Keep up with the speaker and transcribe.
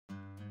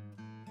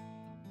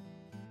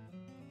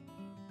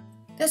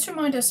Let's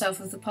remind ourselves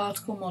of the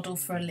particle model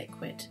for a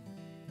liquid.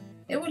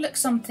 It will look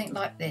something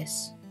like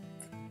this,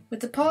 with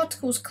the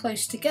particles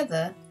close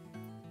together,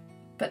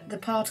 but the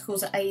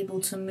particles are able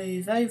to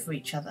move over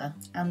each other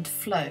and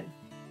flow.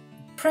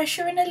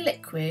 Pressure in a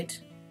liquid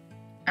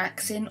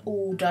acts in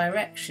all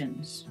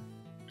directions.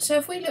 So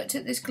if we looked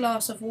at this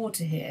glass of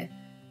water here,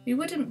 we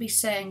wouldn't be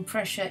saying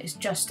pressure is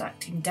just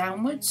acting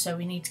downwards, so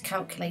we need to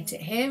calculate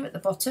it here at the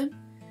bottom.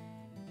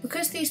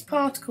 Because these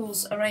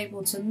particles are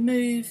able to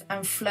move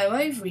and flow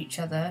over each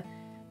other,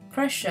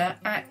 pressure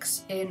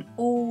acts in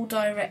all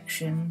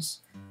directions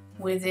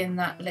within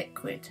that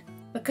liquid.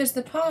 Because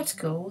the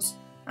particles,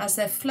 as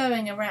they're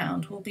flowing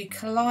around, will be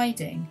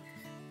colliding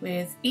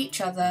with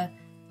each other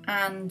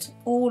and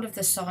all of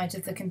the sides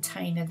of the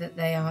container that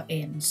they are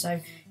in. So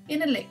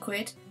in a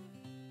liquid,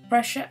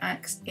 pressure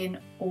acts in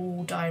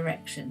all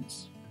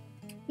directions.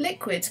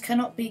 Liquids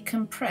cannot be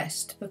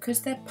compressed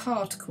because their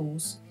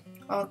particles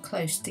are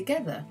close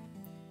together,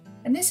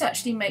 and this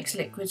actually makes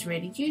liquids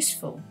really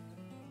useful,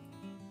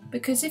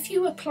 because if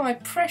you apply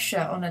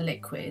pressure on a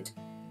liquid,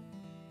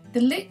 the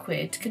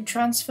liquid can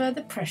transfer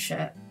the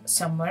pressure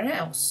somewhere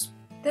else.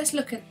 Let's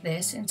look at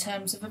this in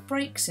terms of a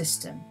brake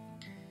system.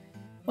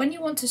 When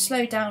you want to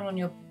slow down on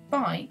your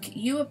bike,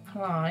 you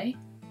apply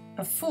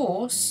a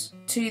force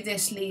to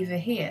this lever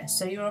here,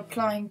 so you're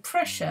applying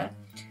pressure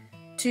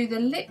to the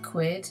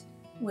liquid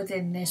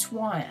within this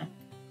wire.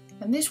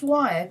 And this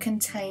wire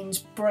contains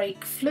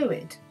brake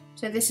fluid,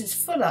 so this is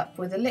full up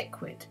with a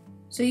liquid.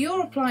 So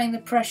you're applying the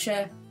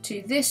pressure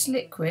to this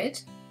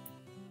liquid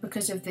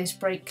because of this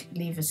brake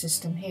lever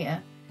system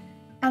here,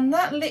 and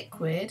that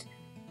liquid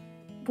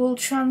will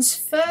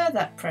transfer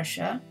that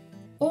pressure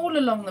all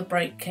along the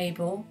brake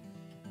cable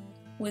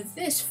with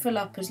this full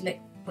up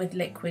with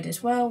liquid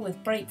as well,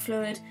 with brake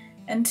fluid,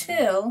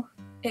 until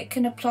it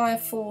can apply a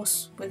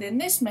force within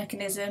this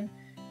mechanism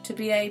to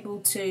be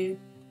able to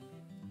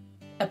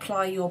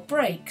apply your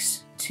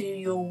brakes to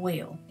your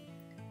wheel.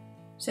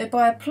 So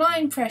by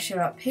applying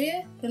pressure up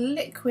here, the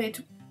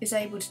liquid is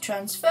able to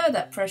transfer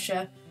that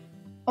pressure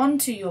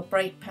onto your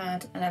brake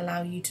pad and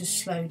allow you to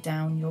slow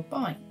down your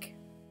bike.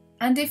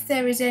 And if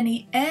there is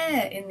any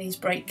air in these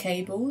brake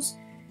cables,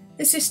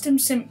 the system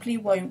simply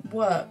won't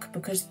work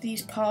because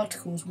these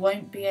particles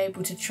won't be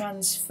able to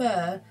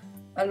transfer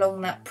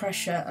along that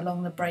pressure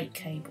along the brake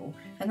cable,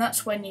 and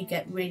that's when you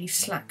get really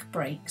slack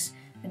brakes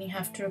and you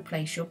have to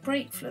replace your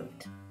brake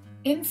fluid.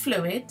 In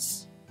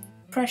fluids,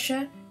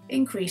 pressure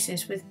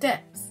increases with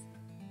depth.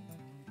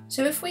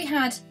 So if we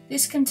had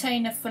this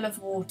container full of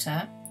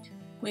water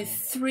with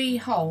 3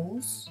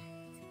 holes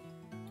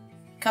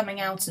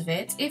coming out of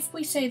it, if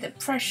we say that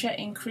pressure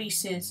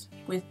increases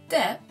with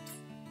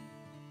depth,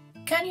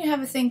 can you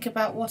have a think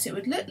about what it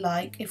would look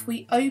like if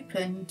we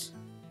opened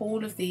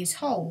all of these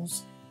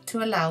holes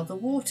to allow the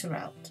water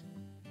out?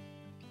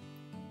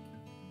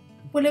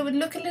 Well, it would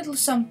look a little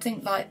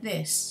something like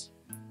this.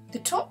 The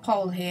top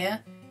hole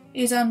here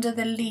is under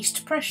the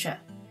least pressure,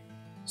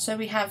 so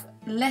we have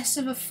less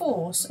of a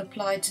force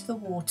applied to the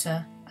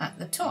water at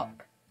the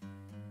top.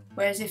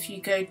 Whereas if you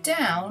go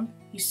down,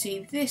 you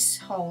see this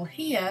hole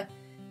here,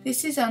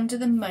 this is under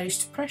the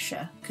most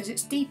pressure because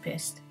it's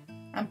deepest,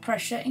 and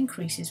pressure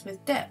increases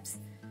with depth.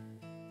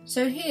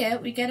 So here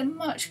we get a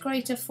much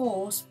greater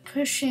force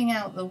pushing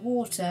out the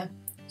water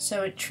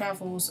so it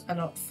travels a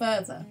lot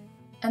further.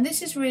 And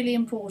this is really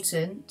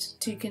important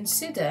to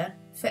consider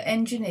for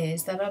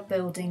engineers that are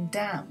building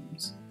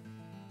dams,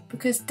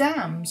 because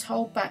dams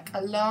hold back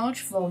a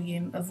large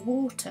volume of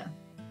water.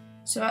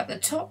 So at the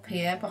top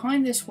here,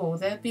 behind this wall,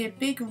 there'll be a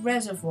big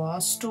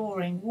reservoir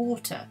storing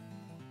water.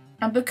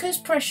 And because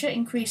pressure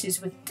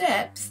increases with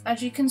depth,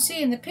 as you can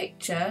see in the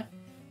picture,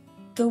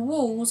 the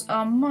walls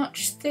are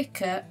much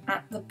thicker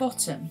at the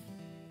bottom.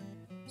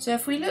 So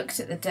if we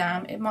looked at the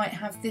dam, it might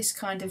have this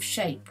kind of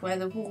shape where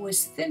the wall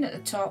is thin at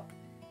the top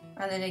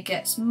and then it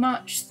gets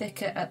much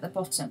thicker at the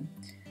bottom,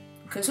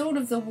 because all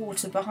of the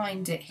water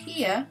behind it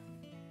here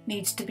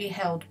needs to be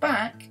held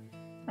back,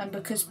 and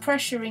because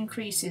pressure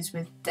increases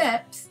with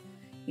depth,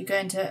 you're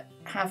going to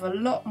have a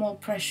lot more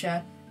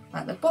pressure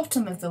at the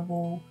bottom of the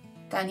wall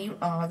than you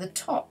are the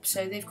top.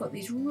 So they've got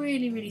these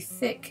really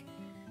thick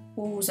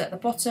walls at the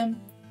bottom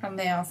and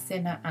they are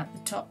thinner at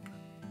the top.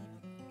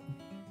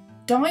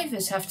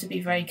 Divers have to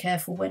be very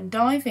careful when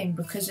diving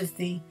because of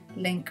the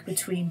link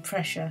between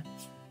pressure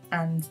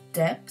and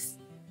depth.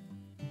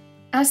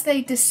 As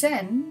they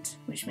descend,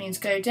 which means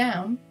go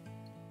down,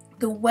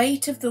 the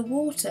weight of the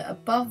water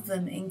above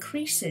them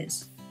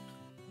increases,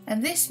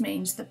 and this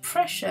means the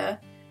pressure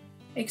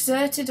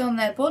exerted on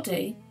their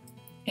body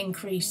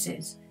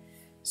increases.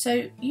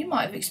 So you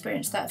might have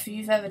experienced that if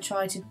you've ever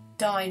tried to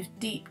dive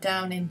deep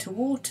down into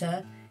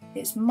water.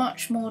 It's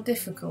much more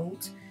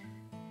difficult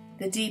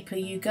the deeper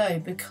you go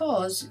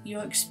because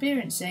you're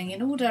experiencing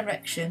in all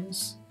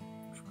directions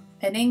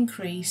an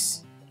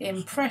increase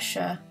in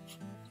pressure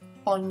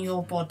on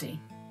your body.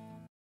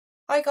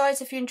 Hi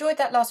guys, if you enjoyed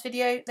that last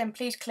video, then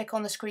please click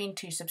on the screen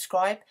to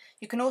subscribe.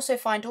 You can also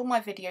find all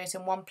my videos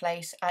in one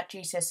place at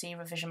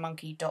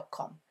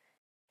gcserevisionmonkey.com.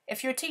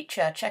 If you're a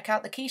teacher, check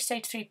out the Key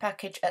Stage 3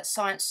 package at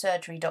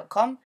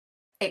sciencesurgery.com.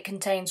 It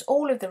contains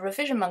all of the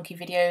Revision Monkey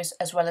videos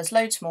as well as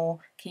loads more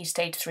Key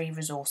Stage 3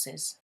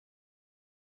 resources.